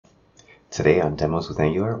Today on Demos with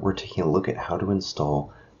Angular, we're taking a look at how to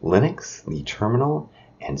install Linux, the terminal,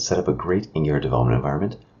 and set up a great Angular development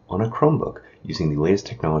environment on a Chromebook using the latest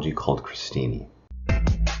technology called Crostini.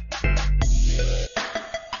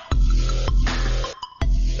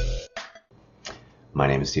 My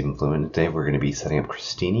name is Stephen Flumen, and today we're going to be setting up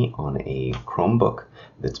Crostini on a Chromebook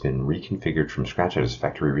that's been reconfigured from scratch. I just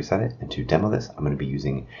factory reset it, and to demo this, I'm going to be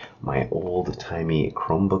using my old-timey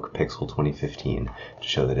Chromebook Pixel 2015 to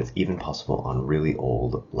show that it's even possible on really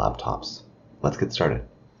old laptops. Let's get started.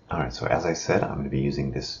 Alright, so as I said, I'm going to be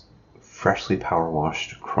using this freshly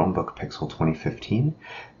power-washed Chromebook Pixel 2015.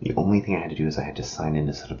 The only thing I had to do is I had to sign in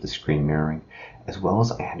to set up the screen mirroring, as well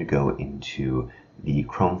as I had to go into the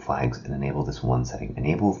Chrome flags and enable this one setting,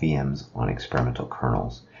 enable VMs on experimental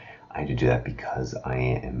kernels. I had to do that because I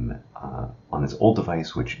am on this old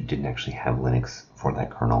device which didn't actually have Linux for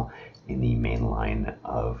that kernel in the main line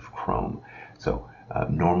of Chrome. So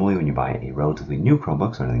normally when you buy a relatively new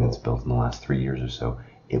Chromebook, so anything that's built in the last 3 years or so,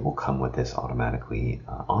 it will come with this automatically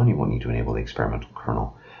on. You won't need to enable the experimental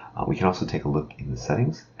kernel. We can also take a look in the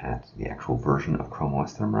settings at the actual version of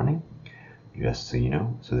ChromeOS that I'm running. Just so you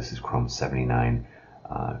know, so this is Chrome 79,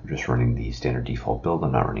 just running the standard default build.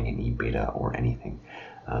 I'm not running any beta or anything.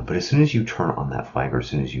 But as soon as you turn on that flag, or as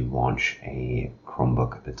soon as you launch a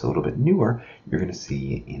Chromebook that's a little bit newer, you're going to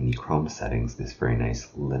see in the Chrome settings this very nice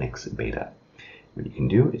Linux beta. What you can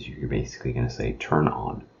do is you're basically going to say turn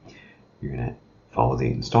on. You're going to follow the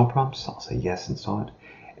install prompts. I'll say yes, install it.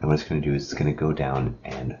 And what it's going to do is it's going to go down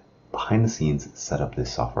and behind the scenes set up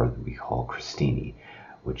this software that we call Crostini,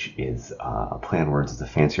 which is a play on words. It's a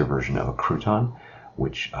fancier version of a crouton,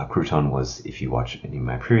 which crouton was, if you watch any of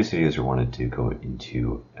my previous videos or wanted to go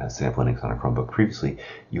into setting up Linux on a Chromebook previously,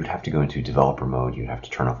 you would have to go into developer mode. You'd have to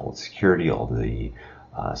turn off all the security, all the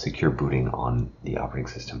secure booting on the operating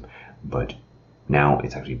system. But now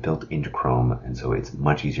it's actually built into Chrome, and so it's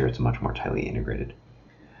much easier. It's much more tightly integrated.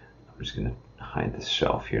 I'm just going to hide this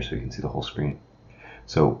shelf here so you can see the whole screen.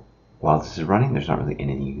 So while this is running, there's not really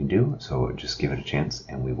anything you can do, so just give it a chance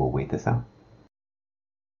and we will wait this out.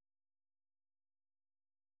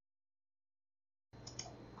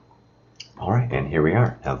 Alright, and here we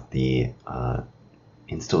are. Now the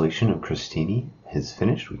installation of Crostini is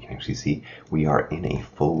finished. We can actually see we are in a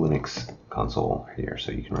full Linux console here.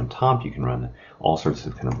 So you can run top, you can run all sorts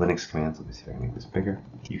of kind of Linux commands. Let me see if I can make this bigger.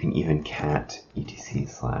 You can even cat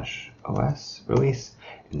etc/os release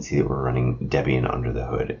and see that we're running Debian under the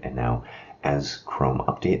hood. And now as Chrome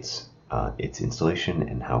updates its installation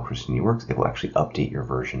and how Crostini works, it will actually update your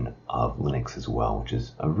version of Linux as well, which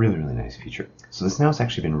is a really, really nice feature. So this now has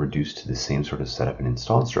actually been reduced to the same sort of setup and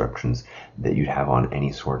install instructions that you'd have on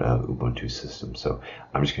any sort of Ubuntu system. So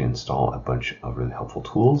I'm just going to install a bunch of really helpful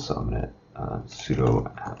tools. So I'm going to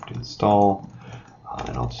sudo apt install,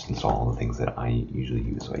 and I'll just install all the things that I usually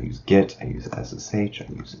use. So I use git, I use ssh,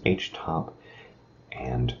 I use htop.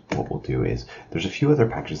 And what we'll do is, there's a few other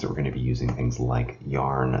packages that we're going to be using, things like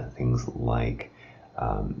yarn, things like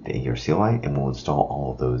the Angular CLI, and we'll install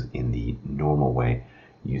all of those in the normal way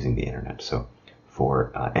using the internet. So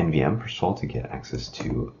for NVM, first of all, to get access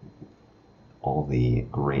to all the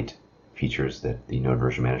great features that the Node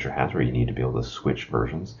Version Manager has, where you need to be able to switch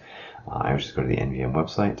versions, I just go to the NVM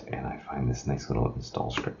website and I find this nice little install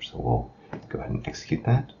script. So we'll go ahead and execute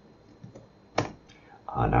that.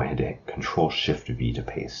 Now I had to hit Control-Shift-V to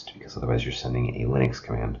paste, because otherwise you're sending a Linux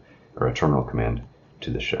command or a terminal command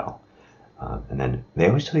to the shell. And then they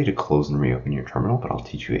always tell you to close and reopen your terminal, but I'll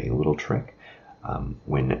teach you a little trick.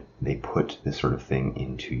 When they put this sort of thing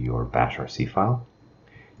into your bashrc file,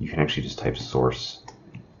 you can actually just type source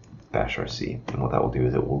bashrc, and what that will do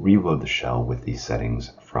is it will reload the shell with these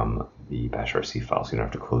settings from the bashrc file, so you don't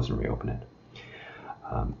have to close and reopen it.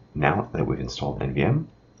 Now that we've installed NVM,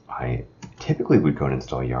 I typically would go and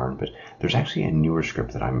install yarn, but there's actually a newer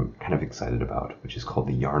script that I'm kind of excited about, which is called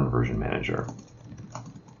the Yarn Version Manager.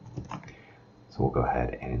 So we'll go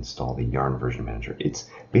ahead and install the Yarn Version Manager. It's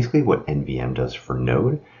basically what NVM does for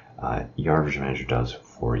Node, Yarn Version Manager does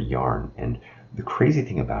for Yarn. And the crazy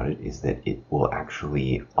thing about it is that it will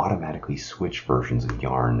actually automatically switch versions of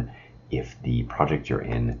Yarn if the project you're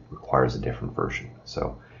in requires a different version.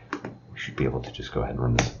 So we should be able to just go ahead and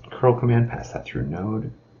run this curl command, pass that through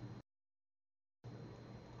Node.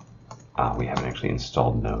 We haven't actually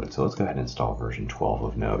installed Node, so let's go ahead and install version 12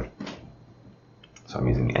 of Node. So I'm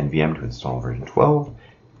using the NVM to install version 12,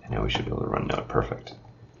 and now we should be able to run Node. Perfect.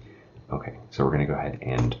 Okay, so we're going to go ahead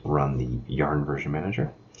and run the Yarn Version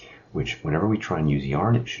Manager, which whenever we try and use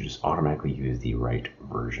Yarn, it should just automatically use the right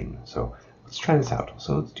version. So let's try this out.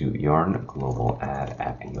 So let's do yarn global add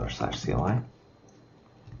app angular/CLI.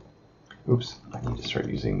 Oops, I need to start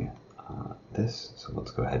using this. So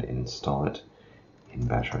let's go ahead and install it in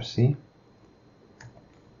Bash RC.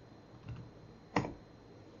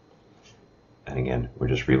 And again, we're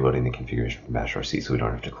just reloading the configuration from Bash RC so we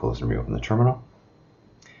don't have to close and reopen the terminal.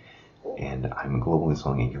 And I'm globally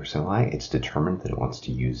installing Angular CLI. It's determined that it wants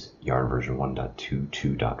to use Yarn version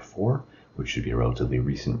 1.2.2.4, which should be a relatively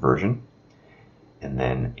recent version. And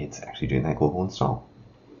then it's actually doing that global install.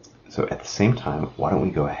 So at the same time, why don't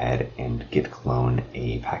we go ahead and git clone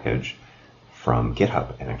a package from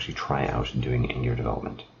GitHub and actually try out doing Angular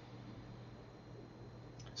development.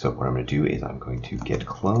 So what I'm going to do is I'm going to git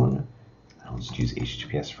clone. I'll just use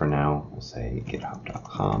HTTPS for now. We'll say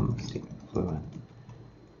github.com /fluent,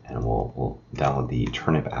 and we'll download the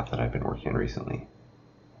Turnip app that I've been working on recently.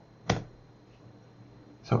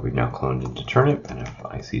 So we've now cloned into Turnip, and if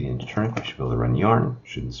I cd into Turnip, I should be able to run yarn.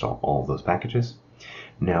 Should install all of those packages.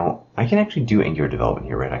 Now, I can actually do Angular development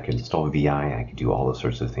here, right? I can install a VI, I can do all those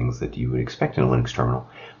sorts of things that you would expect in a Linux terminal,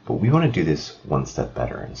 but we want to do this one step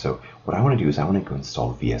better. And so what I want to do is I want to go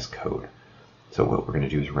install VS Code. So what we're going to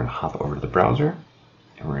do is we're going to hop over to the browser,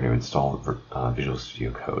 and we're going to install Visual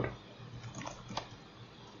Studio Code.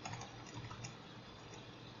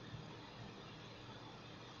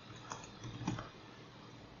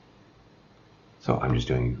 So I'm just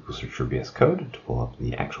doing a Google search for VS Code to pull up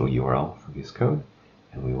the actual URL for VS Code,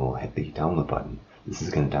 and we will hit the download button. This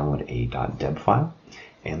is going to download a .deb file,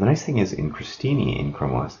 and the nice thing is in Crostini in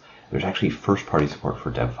ChromeOS, there's actually first-party support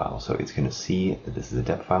for deb files. So it's going to see that this is a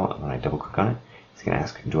deb file, and when I double-click on it, it's going to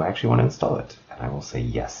ask, do I actually want to install it? And I will say,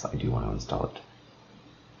 yes, I do want to install it.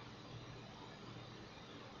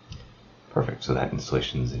 Perfect, so that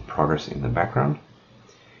installation is in progress in the background,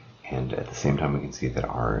 and at the same time we can see that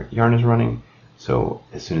our yarn is running. So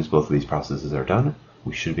as soon as both of these processes are done,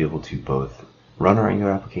 we should be able to both run our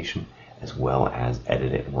Angular application as well as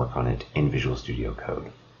edit it and work on it in Visual Studio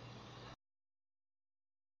Code.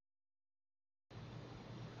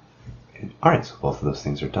 Alright, so both of those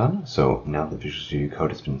things are done. So now that Visual Studio Code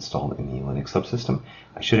has been installed in the Linux subsystem,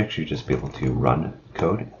 I should actually just be able to run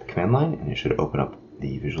code at the command line, and it should open up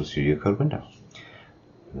the Visual Studio Code window.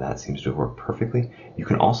 That seems to have worked perfectly. You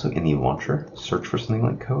can also, in the launcher, search for something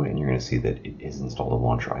like code, and you're going to see that it is installed a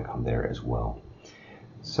launcher icon there as well.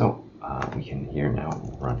 So we can here now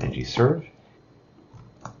run ngserve.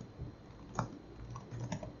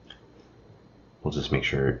 We'll just make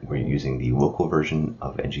sure we're using the local version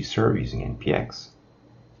of ngserve using npx.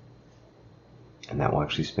 And that will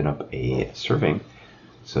actually spin up a serving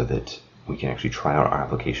so that we can actually try out our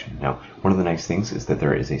application. Now, one of the nice things is that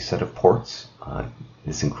there is a set of ports.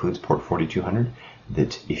 This includes port 4200,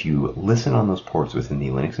 that if you listen on those ports within the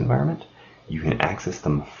Linux environment, you can access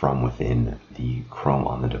them from within the Chrome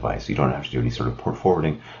on the device. You don't have to do any sort of port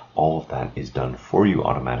forwarding. All of that is done for you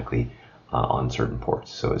automatically on certain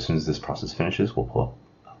ports. So as soon as this process finishes, we'll pull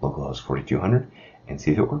up localhost 4200 and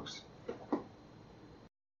see if it works.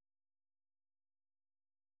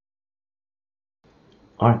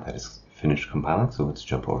 Alright, that is finished compiling, so let's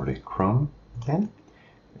jump over to Chrome again.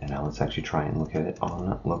 And now let's actually try and look at it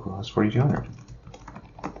on localhost 4200.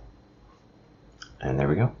 And there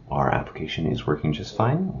we go. Our application is working just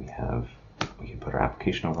fine. We can put our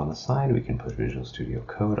application over on the side. We can put Visual Studio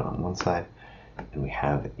Code on one side, and we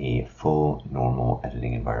have a full normal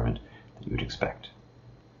editing environment that you would expect.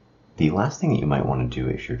 The last thing that you might want to do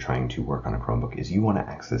if you're trying to work on a Chromebook is you want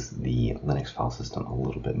to access the Linux file system a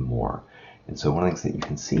little bit more. And so one of the things that you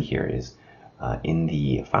can see here is in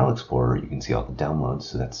the File Explorer, you can see all the downloads.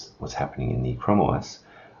 So that's what's happening in the ChromeOS,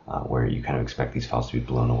 where you kind of expect these files to be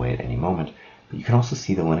blown away at any moment. But you can also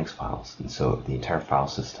see the Linux files. And so the entire file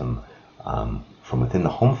system from within the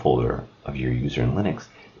home folder of your user in Linux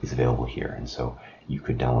is available here. And so you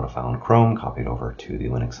could download a file in Chrome, copy it over to the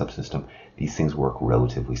Linux subsystem. These things work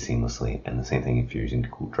relatively seamlessly. And the same thing if you're using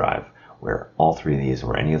Google Drive, where all three of these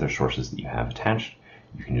or any other sources that you have attached,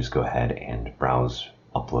 you can just go ahead and browse,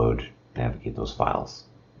 upload, navigate those files.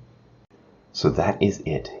 So that is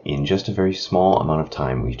it. In just a very small amount of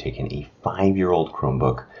time, we've taken a 5-year-old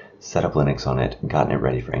Chromebook, set up Linux on it, gotten it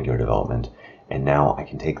ready for Angular development, and now I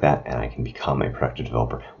can take that and I can become a productive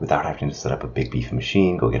developer without having to set up a big beefy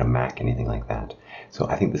machine, go get a Mac, anything like that. So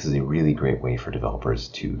I think this is a really great way for developers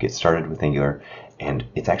to get started with Angular, and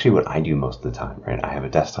it's actually what I do most of the time, right? I have a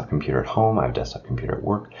desktop computer at home, I have a desktop computer at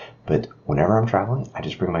work, but whenever I'm traveling, I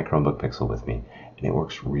just bring my Chromebook Pixel with me, and it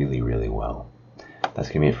works really, really well. That's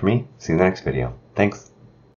going to be it for me. See you in the next video. Thanks.